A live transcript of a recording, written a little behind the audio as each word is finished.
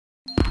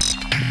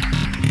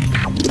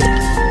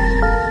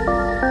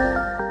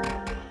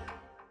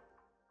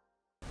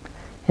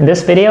In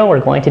this video,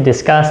 we're going to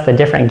discuss the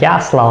different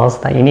gas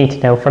laws that you need to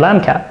know for the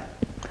MCAT.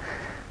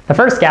 The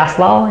first gas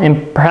law,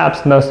 and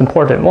perhaps the most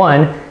important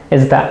one,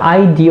 is the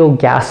ideal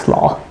gas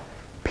law.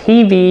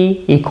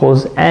 PV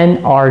equals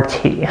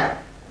nRT.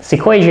 This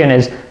equation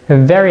is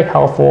very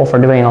helpful for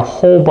doing a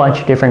whole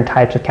bunch of different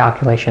types of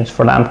calculations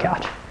for the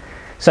MCAT.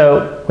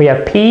 So we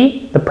have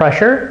P, the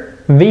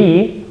pressure,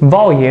 V,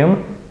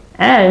 volume,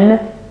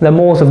 N, the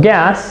moles of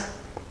gas,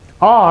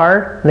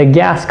 R, the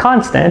gas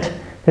constant.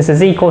 This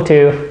is equal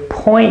to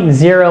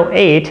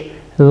 0.08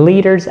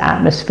 liters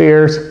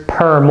atmospheres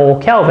per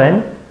mole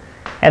Kelvin.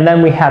 And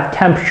then we have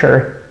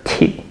temperature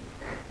T.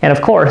 And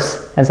of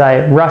course, as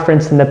I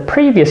referenced in the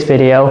previous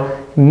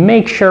video,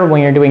 make sure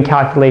when you're doing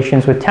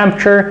calculations with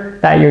temperature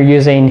that you're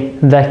using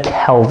the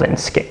Kelvin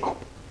scale.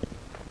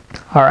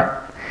 All right.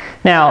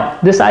 Now,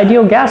 this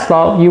ideal gas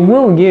law you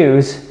will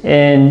use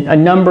in a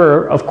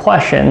number of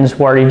questions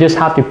where you just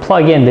have to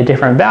plug in the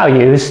different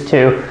values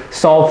to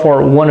solve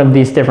for one of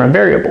these different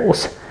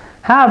variables.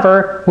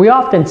 However, we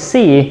often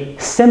see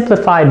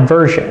simplified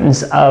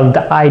versions of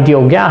the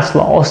ideal gas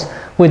laws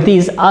with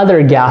these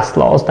other gas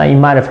laws that you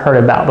might have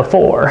heard about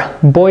before: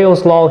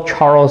 Boyle's law,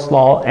 Charles'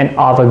 law, and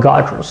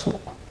Avogadro's law.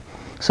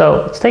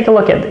 So let's take a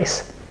look at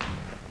these.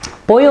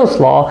 Boyle's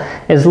law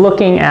is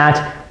looking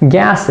at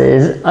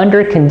gases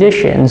under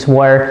conditions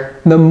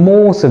where the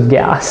moles of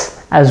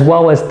gas as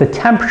well as the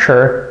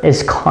temperature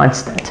is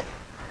constant.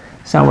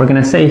 So we're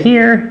going to say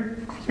here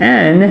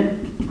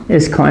N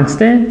is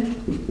constant.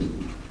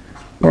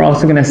 We're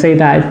also going to say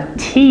that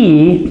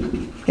T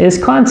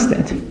is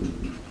constant.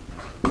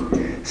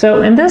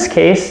 So in this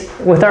case,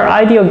 with our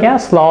ideal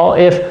gas law,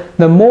 if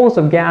the moles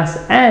of gas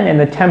N and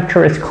the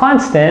temperature is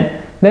constant,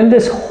 then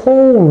this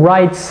whole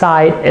right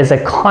side is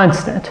a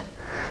constant.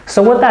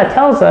 So what that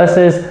tells us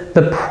is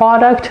the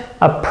product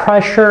of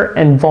pressure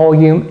and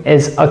volume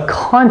is a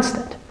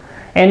constant.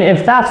 And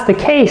if that's the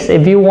case,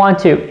 if you want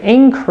to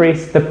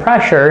increase the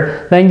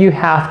pressure, then you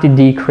have to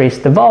decrease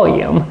the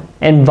volume,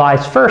 and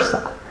vice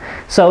versa.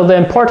 So the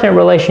important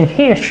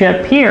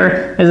relationship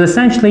here is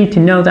essentially to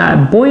know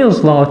that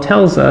Boyle's law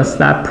tells us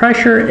that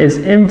pressure is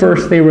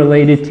inversely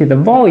related to the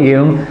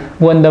volume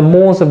when the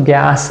moles of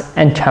gas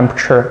and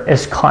temperature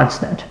is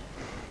constant.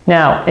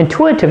 Now,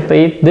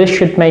 intuitively, this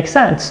should make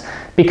sense,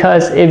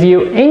 because if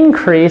you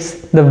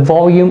increase the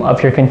volume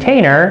of your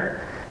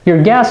container,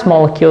 your gas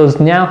molecules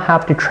now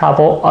have to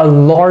travel a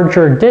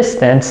larger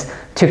distance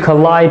to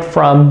collide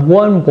from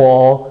one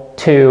wall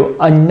to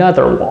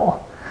another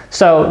wall.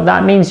 So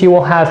that means you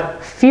will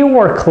have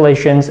fewer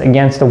collisions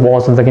against the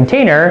walls of the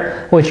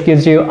container, which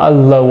gives you a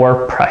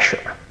lower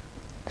pressure.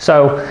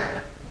 So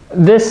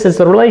this is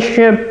the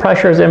relationship.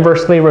 Pressure is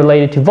inversely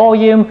related to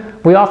volume.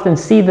 We often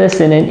see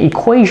this in an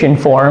equation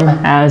form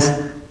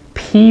as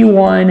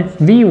P1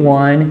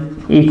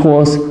 V1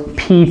 equals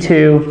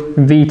P2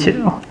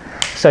 V2.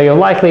 So you'll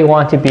likely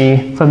want to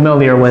be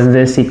familiar with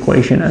this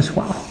equation as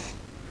well.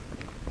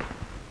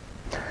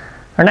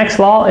 Our next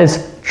law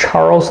is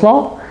Charles'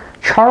 law.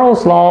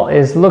 Charles' law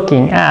is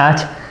looking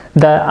at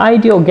the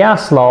ideal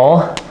gas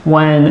law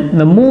when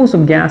the moles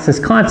of gas is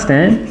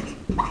constant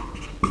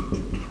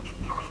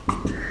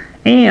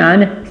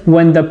and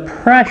when the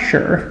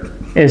pressure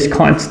is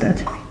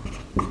constant.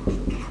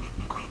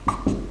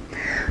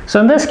 So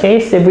in this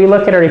case, if we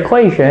look at our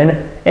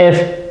equation,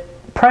 if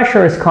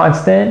pressure is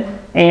constant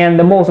and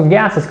the moles of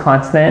gas is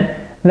constant,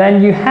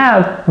 then you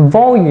have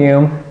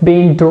volume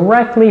being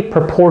directly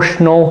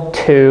proportional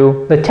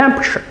to the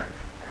temperature.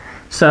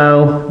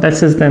 So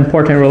this is the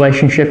important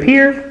relationship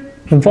here.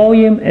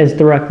 Volume is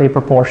directly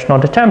proportional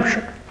to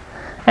temperature.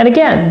 And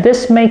again,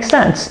 this makes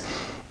sense.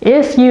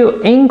 If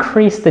you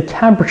increase the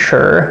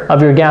temperature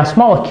of your gas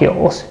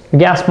molecules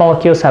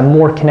have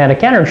more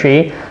kinetic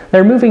energy,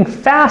 they're moving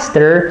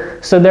faster,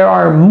 so there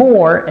are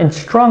more and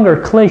stronger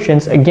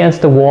collisions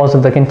against the walls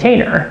of the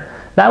container.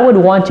 That would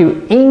want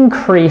to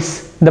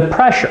increase the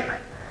pressure.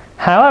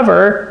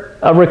 However,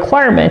 a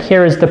requirement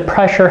here is the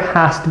pressure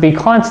has to be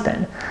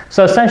constant.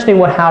 So essentially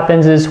what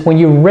happens is when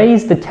you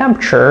raise the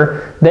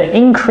temperature, the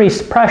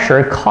increased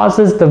pressure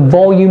causes the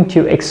volume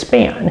to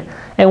expand.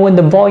 And when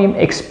the volume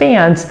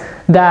expands,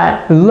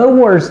 that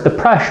lowers the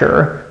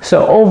pressure.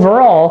 So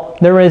overall,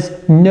 there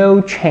is no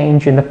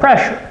change in the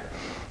pressure.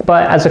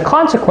 But as a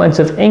consequence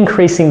of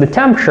increasing the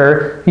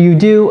temperature, you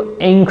do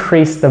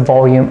increase the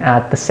volume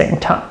at the same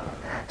time.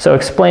 So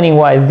explaining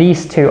why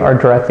these two are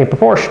directly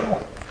proportional.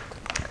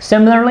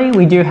 Similarly,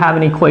 we do have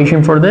an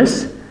equation for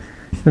this.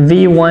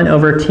 V1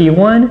 over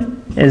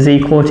T1 is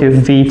equal to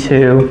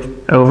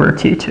V2 over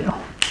T2.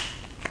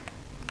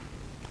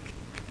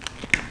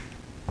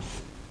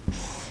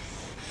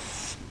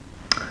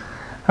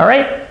 All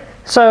right,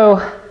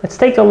 so let's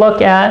take a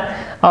look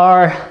at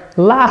our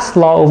last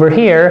law over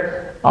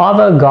here,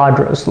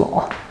 Avogadro's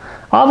law.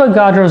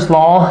 Avogadro's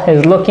law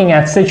is looking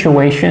at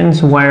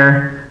situations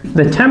where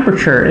the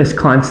temperature is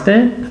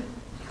constant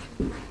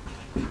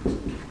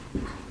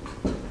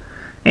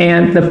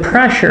and the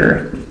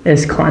pressure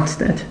is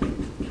constant.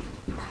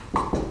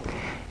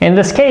 In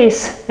this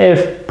case,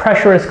 if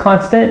pressure is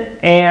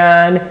constant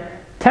and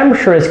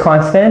temperature is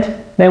constant,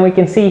 then we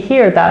can see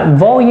here that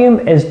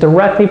volume is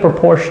directly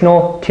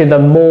proportional to the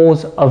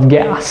moles of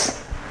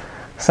gas.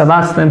 So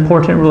that's the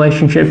important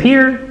relationship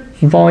here.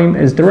 Volume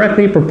is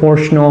directly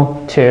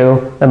proportional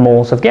to the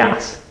moles of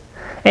gas.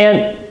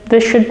 And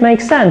this should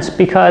make sense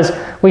because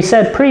we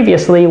said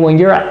previously when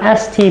you're at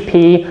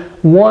STP,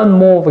 1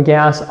 mole of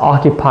gas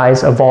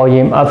occupies a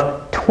volume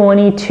of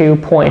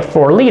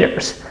 22.4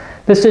 liters.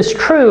 This is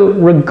true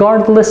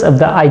regardless of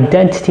the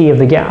identity of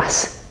the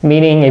gas,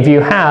 meaning if you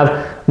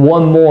have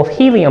 1 mole of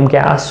helium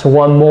gas,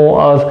 1 mole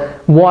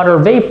of water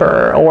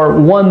vapor, or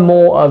 1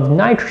 mole of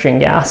nitrogen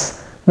gas,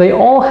 they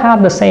all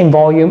have the same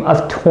volume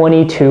of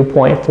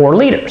 22.4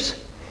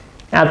 liters.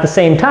 At the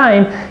same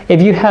time,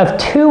 if you have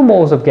 2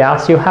 moles of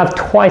gas, you have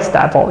twice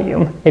that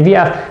volume. If you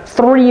have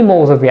 3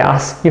 moles of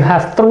gas, you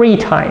have 3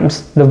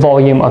 times the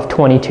volume of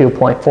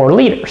 22.4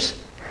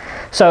 liters.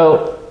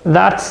 So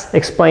that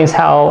explains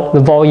how the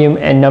volume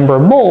and number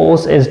of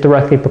moles is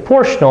directly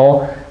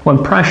proportional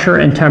when pressure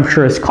and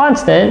temperature is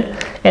constant.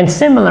 And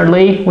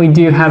similarly, we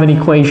do have an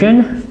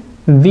equation,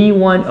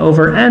 V1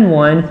 over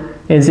N1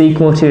 is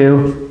equal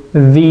to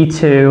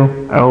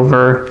V2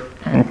 over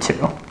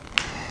N2.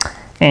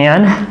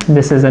 And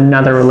this is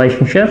another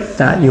relationship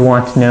that you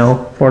want to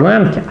know for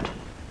MCAT.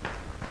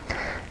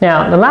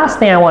 Now, the last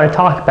thing I want to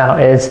talk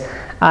about is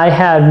I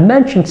have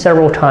mentioned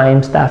several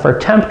times that for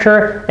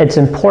temperature, it's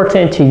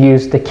important to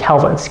use the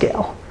Kelvin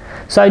scale.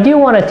 So I do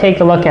want to take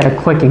a look at a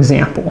quick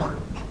example.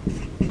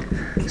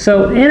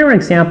 So in our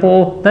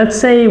example, let's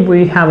say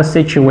we have a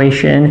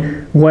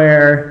situation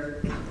where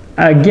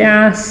a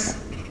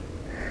gas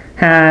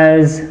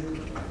has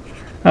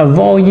a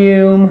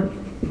volume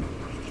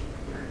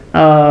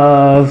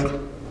of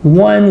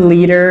 1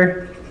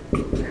 liter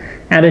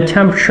at a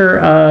temperature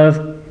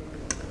of,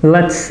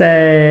 let's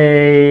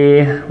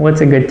say, what's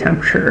a good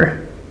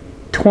temperature?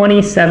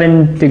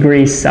 27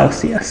 degrees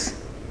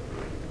Celsius.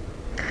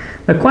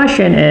 The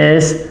question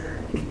is,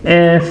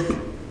 if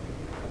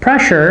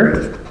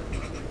pressure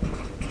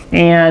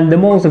and the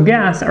moles of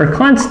gas are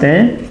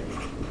constant,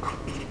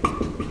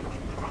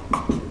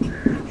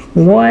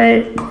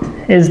 what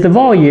is the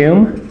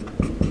volume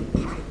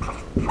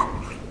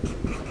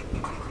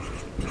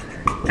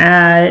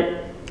at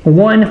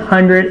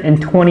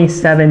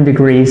 127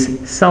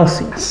 degrees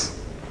Celsius?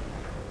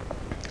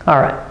 All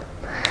right,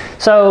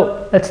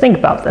 so let's think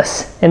about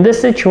this. In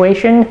this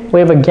situation, we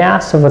have a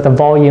gas with a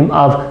volume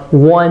of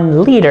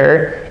 1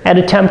 liter at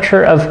a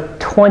temperature of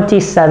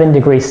 27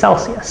 degrees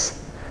Celsius.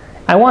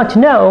 I want to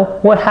know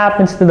what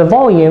happens to the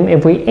volume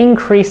if we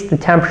increase the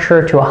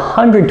temperature to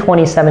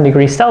 127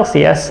 degrees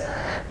Celsius,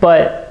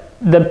 but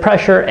the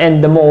pressure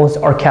and the moles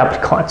are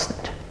kept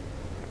constant.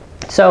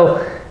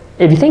 So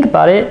if you think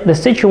about it, the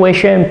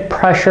situation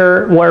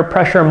where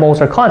pressure and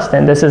moles are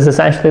constant, this is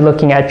essentially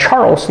looking at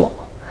Charles' law.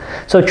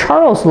 So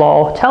Charles'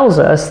 law tells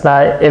us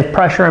that if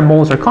pressure and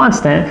moles are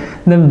constant,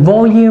 then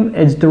volume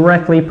is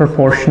directly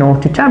proportional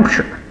to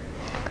temperature.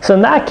 So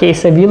in that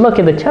case, if you look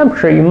at the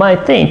temperature, you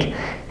might think,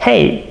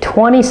 hey,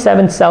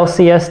 27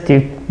 Celsius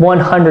to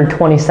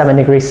 127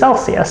 degrees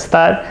Celsius,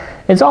 that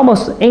is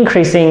almost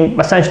increasing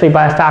essentially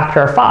by a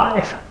factor of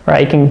 5,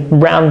 right? You can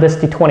round this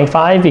to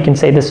 25, you can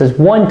say this is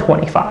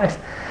 125.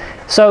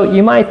 So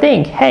you might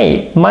think,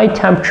 hey, my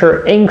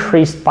temperature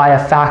increased by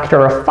a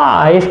factor of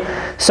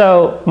 5,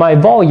 so my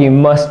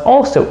volume must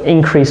also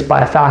increase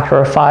by a factor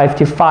of 5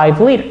 to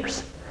 5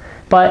 liters.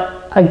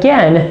 But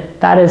again,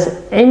 that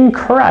is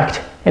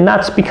incorrect, and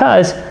that's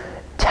because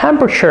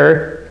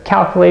temperature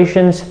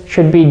calculations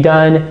should be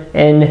done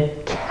in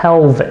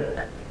Kelvin.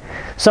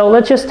 So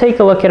let's just take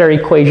a look at our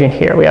equation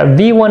here. We have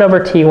V1 over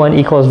T1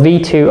 equals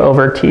V2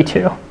 over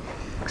T2.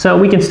 So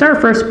we can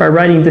start first by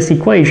writing this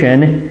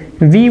equation,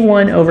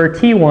 V1 over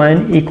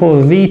T1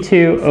 equals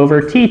V2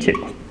 over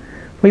T2.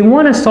 We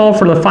want to solve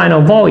for the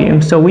final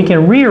volume, so we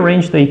can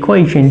rearrange the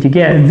equation to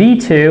get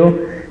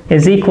V2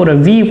 is equal to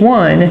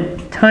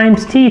V1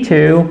 times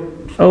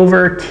T2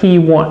 over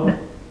T1.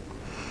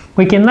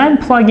 We can then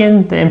plug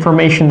in the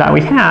information that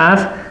we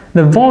have.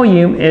 The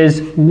volume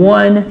is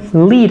 1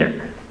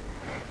 liter.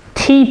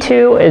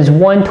 T2 is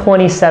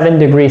 127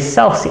 degrees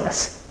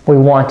Celsius. We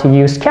want to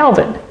use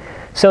Kelvin.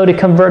 So to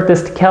convert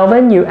this to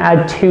Kelvin, you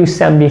add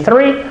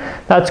 273.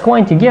 That's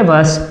going to give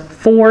us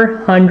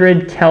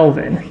 400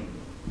 Kelvin.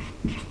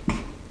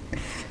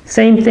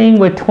 Same thing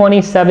with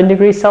 27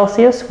 degrees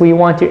Celsius. We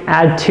want to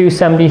add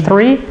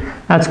 273.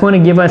 That's going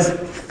to give us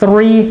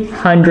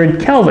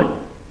 300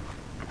 Kelvin.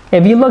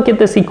 If you look at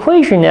this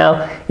equation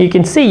now, you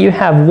can see you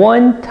have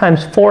 1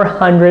 times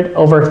 400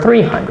 over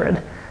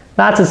 300.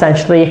 That's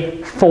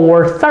essentially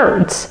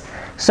 4/3.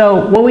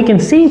 So what we can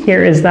see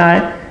here is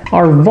that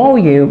our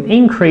volume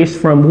increased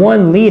from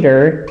 1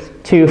 liter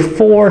to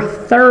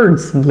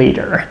 4/3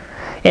 liter.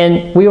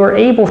 And we were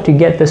able to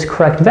get this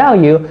correct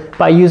value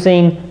by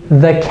using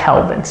the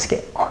Kelvin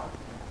scale.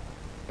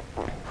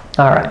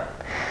 All right,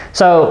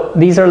 so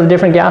these are the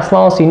different gas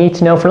laws you need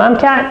to know for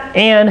MCAT,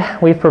 and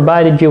we've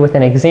provided you with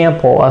an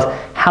example of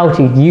how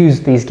to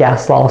use these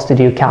gas laws to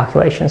do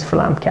calculations for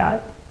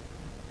MCAT.